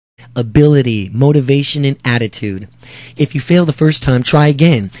ability, motivation, and attitude. If you fail the first time, try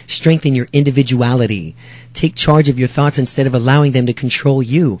again. Strengthen your individuality. Take charge of your thoughts instead of allowing them to control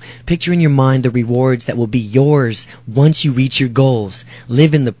you. Picture in your mind the rewards that will be yours once you reach your goals.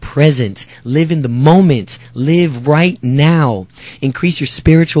 Live in the present. Live in the moment. Live right now. Increase your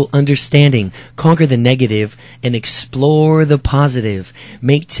spiritual understanding. Conquer the negative and explore the positive.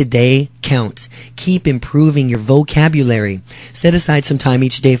 Make today count. Keep improving your vocabulary. Set aside some time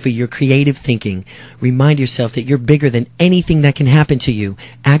each day for your creative thinking. Remind yourself that you're bigger than anything that can happen to you.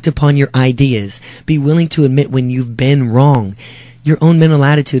 Act upon your ideas. Be willing to admit when you've been wrong. Your own mental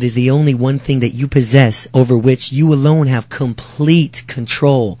attitude is the only one thing that you possess over which you alone have complete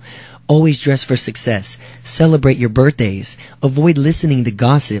control. Always dress for success. Celebrate your birthdays. Avoid listening to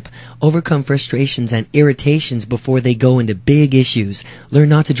gossip. Overcome frustrations and irritations before they go into big issues. Learn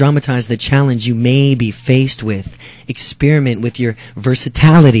not to dramatize the challenge you may be faced with. Experiment with your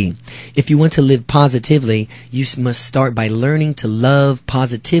versatility. If you want to live positively, you must start by learning to love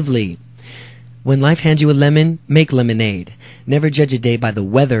positively. When life hands you a lemon, make lemonade. Never judge a day by the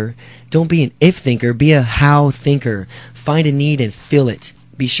weather. Don't be an if thinker, be a how thinker. Find a need and fill it.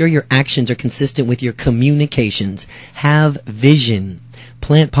 Be sure your actions are consistent with your communications. Have vision.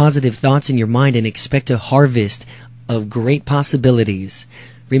 Plant positive thoughts in your mind and expect a harvest of great possibilities.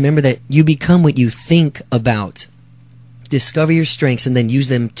 Remember that you become what you think about. Discover your strengths and then use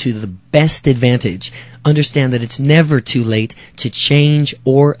them to the best advantage. Understand that it's never too late to change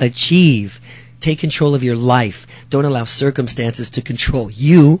or achieve. Take control of your life. Don't allow circumstances to control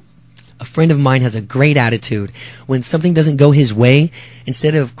you. A friend of mine has a great attitude. When something doesn't go his way,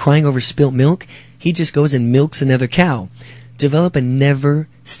 instead of crying over spilt milk, he just goes and milks another cow. Develop a never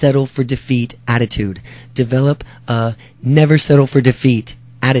settle for defeat attitude. Develop a never settle for defeat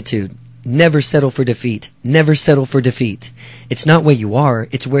attitude. Never settle for defeat. Never settle for defeat. It's not where you are,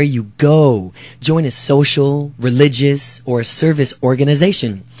 it's where you go. Join a social, religious, or a service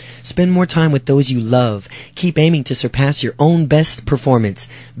organization. Spend more time with those you love. Keep aiming to surpass your own best performance.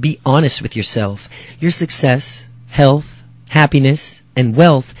 Be honest with yourself. Your success, health, happiness, and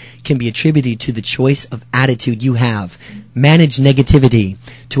wealth can be attributed to the choice of attitude you have. Manage negativity.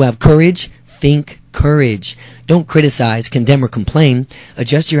 To have courage, think courage. Don't criticize, condemn, or complain.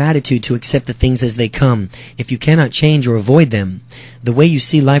 Adjust your attitude to accept the things as they come. If you cannot change or avoid them, the way you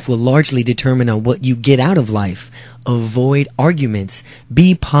see life will largely determine on what you get out of life. Avoid arguments.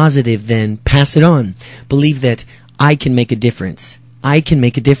 Be positive, then pass it on. Believe that I can make a difference. I can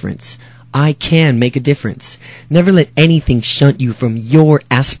make a difference. I can make a difference. Never let anything shunt you from your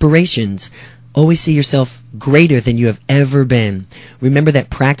aspirations. Always see yourself greater than you have ever been. Remember that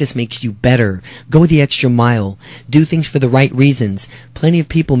practice makes you better. Go the extra mile. Do things for the right reasons. Plenty of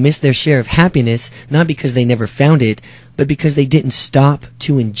people miss their share of happiness, not because they never found it, but because they didn't stop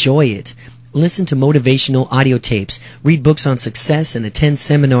to enjoy it. Listen to motivational audio tapes, read books on success, and attend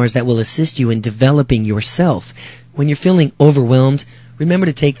seminars that will assist you in developing yourself. When you're feeling overwhelmed, remember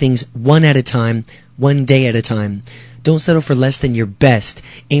to take things one at a time, one day at a time. Don't settle for less than your best.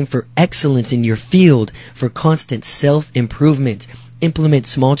 Aim for excellence in your field, for constant self-improvement. Implement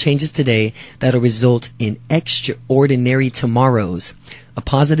small changes today that will result in extraordinary tomorrows. A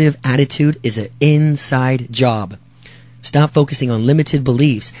positive attitude is an inside job. Stop focusing on limited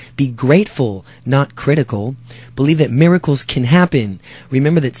beliefs. Be grateful, not critical. Believe that miracles can happen.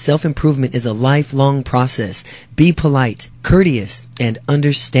 Remember that self-improvement is a lifelong process. Be polite, courteous, and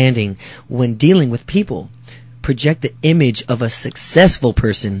understanding when dealing with people. Project the image of a successful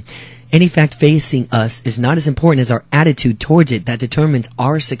person. Any fact facing us is not as important as our attitude towards it that determines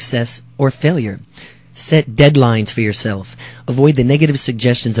our success or failure. Set deadlines for yourself. Avoid the negative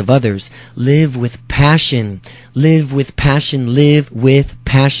suggestions of others. Live with passion. Live with passion. Live with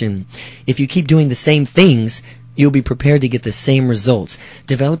passion. If you keep doing the same things, you'll be prepared to get the same results.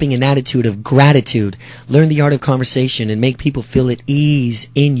 Developing an attitude of gratitude. Learn the art of conversation and make people feel at ease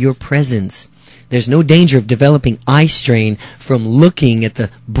in your presence. There's no danger of developing eye strain from looking at the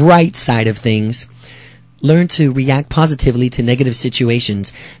bright side of things. Learn to react positively to negative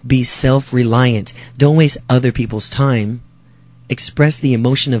situations. Be self-reliant. Don't waste other people's time. Express the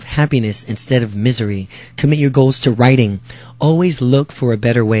emotion of happiness instead of misery. Commit your goals to writing. Always look for a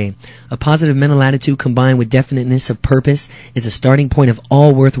better way. A positive mental attitude combined with definiteness of purpose is a starting point of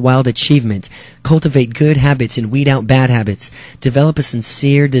all worthwhile achievement. Cultivate good habits and weed out bad habits. Develop a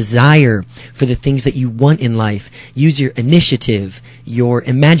sincere desire for the things that you want in life. Use your initiative, your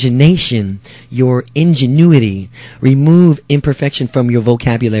imagination, your ingenuity. Remove imperfection from your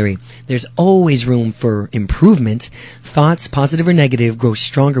vocabulary. There's always room for improvement. Thoughts, positive or negative, grow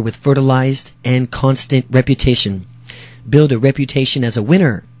stronger with fertilized and constant reputation. Build a reputation as a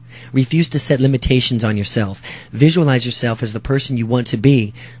winner. Refuse to set limitations on yourself. Visualize yourself as the person you want to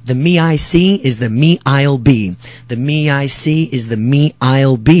be. The me I see is the me I'll be. The me I see is the me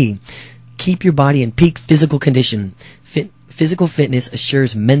I'll be. Keep your body in peak physical condition. Physical fitness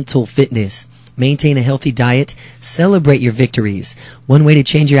assures mental fitness. Maintain a healthy diet. Celebrate your victories. One way to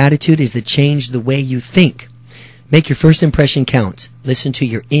change your attitude is to change the way you think. Make your first impression count. Listen to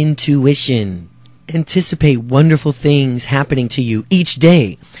your intuition. Anticipate wonderful things happening to you each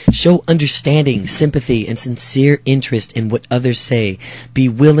day. Show understanding, sympathy, and sincere interest in what others say. Be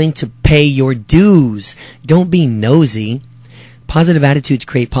willing to pay your dues. Don't be nosy. Positive attitudes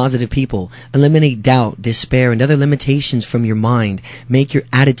create positive people. Eliminate doubt, despair, and other limitations from your mind. Make your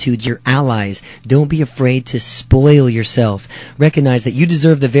attitudes your allies. Don't be afraid to spoil yourself. Recognize that you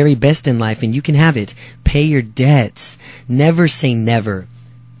deserve the very best in life and you can have it. Pay your debts. Never say never.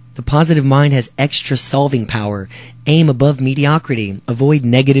 The positive mind has extra solving power. Aim above mediocrity. Avoid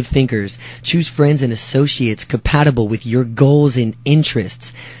negative thinkers. Choose friends and associates compatible with your goals and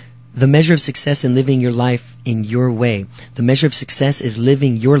interests. The measure of success in living your life in your way. The measure of success is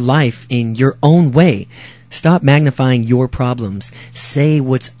living your life in your own way. Stop magnifying your problems. Say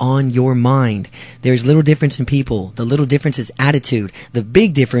what's on your mind. There's little difference in people. The little difference is attitude. The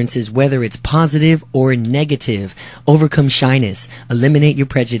big difference is whether it's positive or negative. Overcome shyness. Eliminate your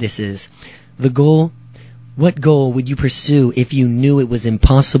prejudices. The goal. What goal would you pursue if you knew it was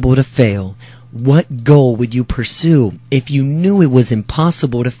impossible to fail? What goal would you pursue if you knew it was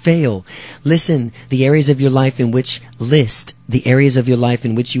impossible to fail? List the areas of your life in which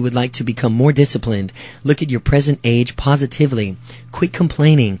you would like to become more disciplined. Look at your present age positively. Quit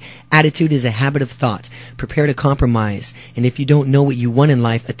complaining. Attitude is a habit of thought. Prepare to compromise. And if you don't know what you want in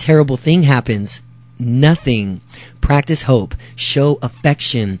life, a terrible thing happens. Nothing. Practice hope. Show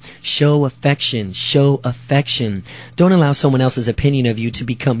affection. Show affection. Show affection. Don't allow someone else's opinion of you to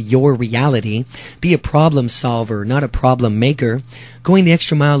become your reality. Be a problem solver, not a problem maker. Going the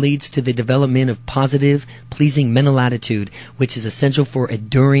extra mile leads to the development of positive, pleasing mental attitude, which is essential for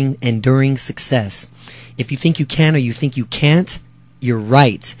enduring success. If you think you can or you think you can't, you're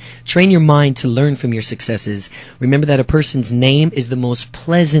right. Train your mind to learn from your successes. Remember that a person's name is the most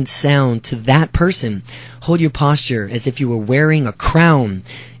pleasant sound to that person. Hold your posture as if you were wearing a crown.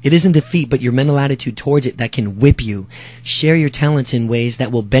 It isn't defeat, but your mental attitude towards it that can whip you. Share your talents in ways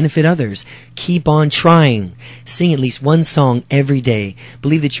that will benefit others. Keep on trying. Sing at least one song every day.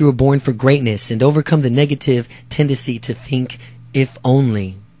 Believe that you were born for greatness and overcome the negative tendency to think if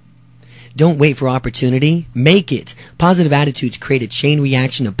only. Don't wait for opportunity. Make it. Positive attitudes create a chain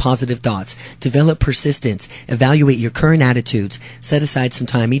reaction of positive thoughts. Develop persistence. Evaluate your current attitudes. Set aside some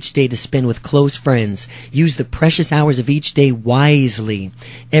time each day to spend with close friends. Use the precious hours of each day wisely.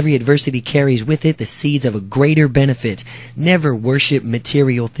 Every adversity carries with it the seeds of a greater benefit. Never worship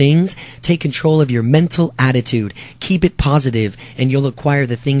material things. Take control of your mental attitude. Keep it positive, and you'll acquire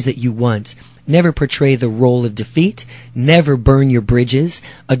the things that you want. Never portray the role of defeat. Never burn your bridges.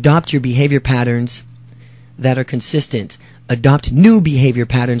 Adopt your behavior patterns that are consistent. Adopt new behavior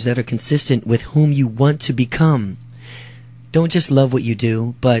patterns that are consistent with whom you want to become. Don't just love what you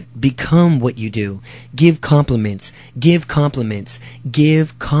do, but become what you do. Give compliments. Give compliments.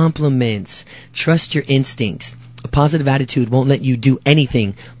 Give compliments. Trust your instincts. A positive attitude won't let you do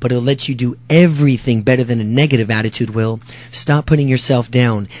anything, but it'll let you do everything better than a negative attitude will. Stop putting yourself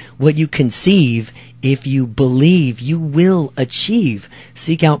down. What you conceive, if you believe, you will achieve.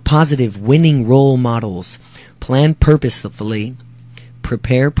 Seek out positive, winning role models. Plan purposefully.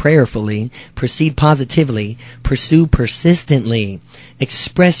 Prepare prayerfully. Proceed positively. Pursue persistently.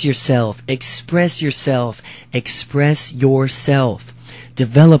 Express yourself. Express yourself. Express yourself.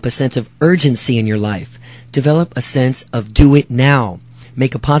 Develop a sense of urgency in your life. Develop a sense of do it now.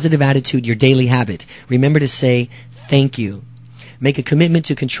 Make a positive attitude your daily habit. Remember to say thank you. Make a commitment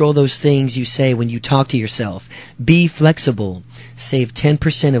to control those things you say when you talk to yourself. Be flexible. Save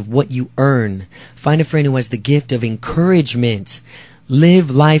 10% of what you earn. Find a friend who has the gift of encouragement.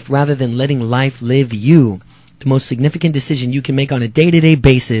 Live life rather than letting life live you. The most significant decision you can make on a day-to-day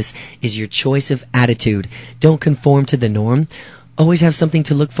basis is your choice of attitude. Don't conform to the norm. Always have something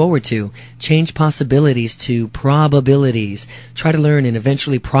to look forward to. Change possibilities to probabilities. Try to learn and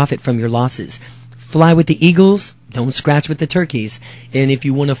eventually profit from your losses. Fly with the eagles, don't scratch with the turkeys. And if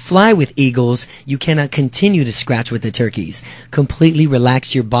you want to fly with eagles, you cannot continue to scratch with the turkeys. Completely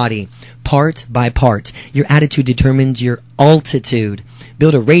relax your body, part by part. Your attitude determines your altitude.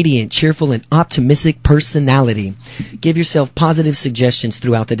 Build a radiant, cheerful, and optimistic personality. Give yourself positive suggestions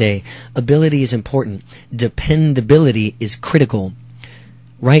throughout the day. Ability is important. Dependability is critical.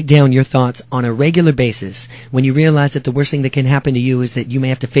 Write down your thoughts on a regular basis. When you realize that the worst thing that can happen to you is that you may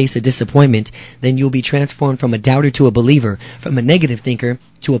have to face a disappointment, then you'll be transformed from a doubter to a believer, from a negative thinker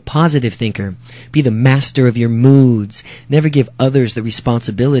to a positive thinker. Be the master of your moods. Never give others the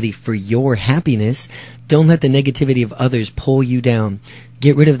responsibility for your happiness. Don't let the negativity of others pull you down.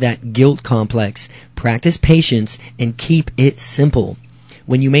 Get rid of that guilt complex. Practice patience and keep it simple.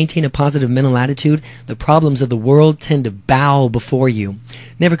 When you maintain a positive mental attitude, the problems of the world tend to bow before you.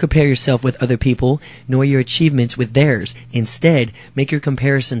 Never compare yourself with other people, nor your achievements with theirs. Instead, make your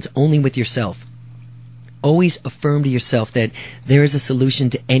comparisons only with yourself. Always affirm to yourself that there is a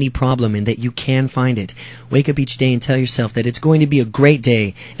solution to any problem and that you can find it. Wake up each day and tell yourself that it's going to be a great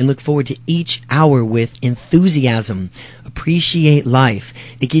day and look forward to each hour with enthusiasm. Appreciate life.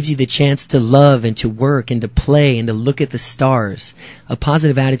 It gives you the chance to love and to work and to play and to look at the stars. A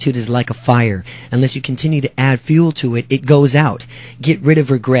positive attitude is like a fire. Unless you continue to add fuel to it, it goes out. Get rid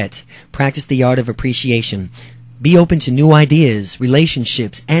of regret. Practice the art of appreciation. Be open to new ideas,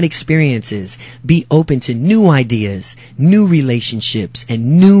 relationships, and experiences. Be open to new ideas, new relationships,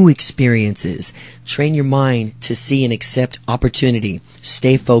 and new experiences. Train your mind to see and accept opportunity.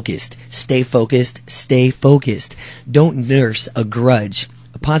 Stay focused, stay focused, stay focused. Don't nurse a grudge.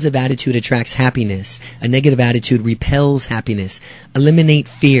 A positive attitude attracts happiness. A negative attitude repels happiness. Eliminate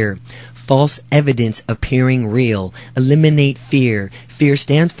fear. False evidence appearing real. Eliminate fear. Fear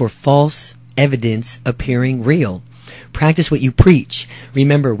stands for false evidence appearing real. Practice what you preach.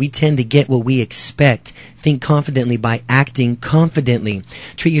 Remember, we tend to get what we expect. Think confidently by acting confidently.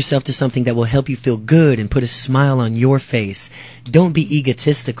 Treat yourself to something that will help you feel good and put a smile on your face. Don't be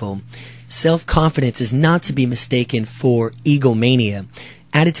egotistical. Self-confidence is not to be mistaken for egomania.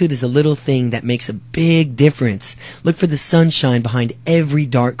 Attitude is a little thing that makes a big difference. Look for the sunshine behind every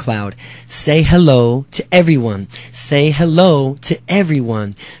dark cloud. Say hello to everyone. Say hello to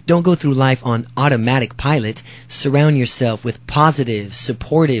everyone. Don't go through life on automatic pilot. Surround yourself with positive,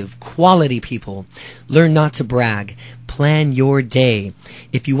 supportive, quality people. Learn not to brag. Plan your day.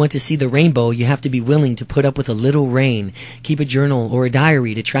 If you want to see the rainbow, you have to be willing to put up with a little rain. Keep a journal or a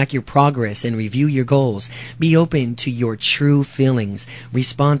diary to track your progress and review your goals. Be open to your true feelings.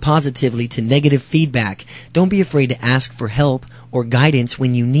 Respond positively to negative feedback. Don't be afraid to ask for help or guidance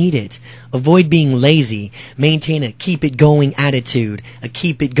when you need it. Avoid being lazy. Maintain a keep it going attitude. A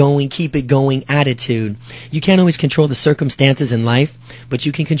keep it going attitude. You can't always control the circumstances in life, but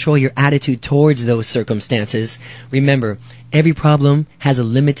you can control your attitude towards those circumstances. Remember, every problem has a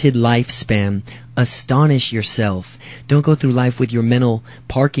limited lifespan. Astonish yourself. Don't go through life with your mental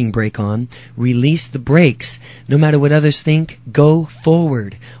parking brake on. Release the brakes. No matter what others think, go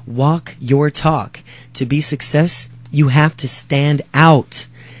forward. Walk your talk. To be success, you have to stand out.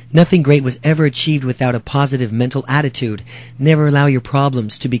 Nothing great was ever achieved without a positive mental attitude. Never allow your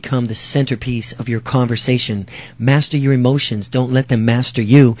problems to become the centerpiece of your conversation. Master your emotions. Don't let them master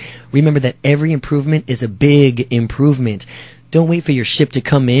you. Remember that every improvement is a big improvement. Don't wait for your ship to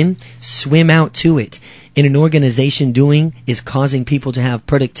come in. Swim out to it. In an organization, doing is causing people to have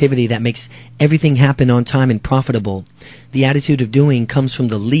productivity that makes everything happen on time and profitable. The attitude of doing comes from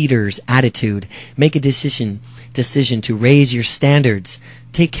the leader's attitude. Make a decision to raise your standards.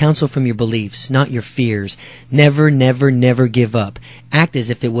 Take counsel from your beliefs, not your fears. Never, never, never give up. Act as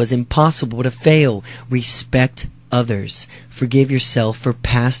if it was impossible to fail. Respect others. Forgive yourself for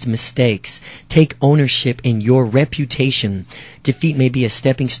past mistakes. Take ownership in your reputation. Defeat may be a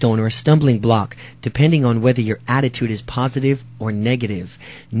stepping stone or a stumbling block, depending on whether your attitude is positive or negative.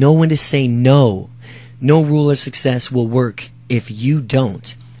 Know when to say no. No rule of success will work if you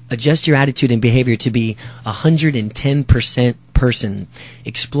don't. Adjust your attitude and behavior to be 110% person.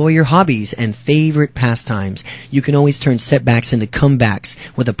 Explore your hobbies and favorite pastimes. You can always turn setbacks into comebacks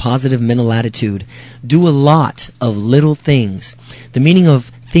with a positive mental attitude. Do a lot of little things. The meaning of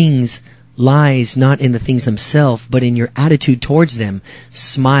things lies not in the things themselves, but in your attitude towards them.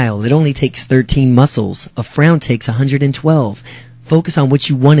 Smile. It only takes 13 muscles. A frown takes 112. Focus on what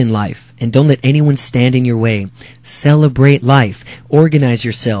you want in life, and don't let anyone stand in your way. Celebrate life. Organize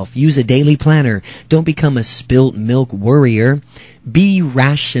yourself. Use a daily planner. Don't become a spilt milk worrier. Be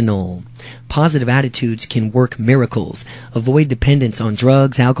rational. Positive attitudes can work miracles. Avoid dependence on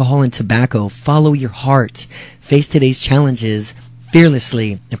drugs, alcohol, and tobacco. Follow your heart. Face today's challenges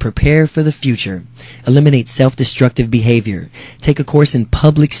fearlessly and prepare for the future. Eliminate self-destructive behavior. Take a course in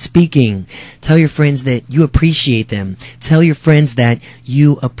public speaking. Tell your friends that you appreciate them. Tell your friends that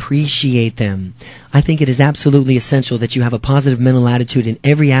you appreciate them. I think it is absolutely essential that you have a positive mental attitude in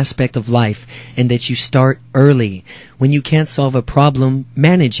every aspect of life and that you start early. When you can't solve a problem,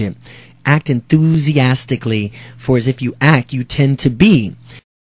 manage it. Act enthusiastically, for as if you act, you tend to be.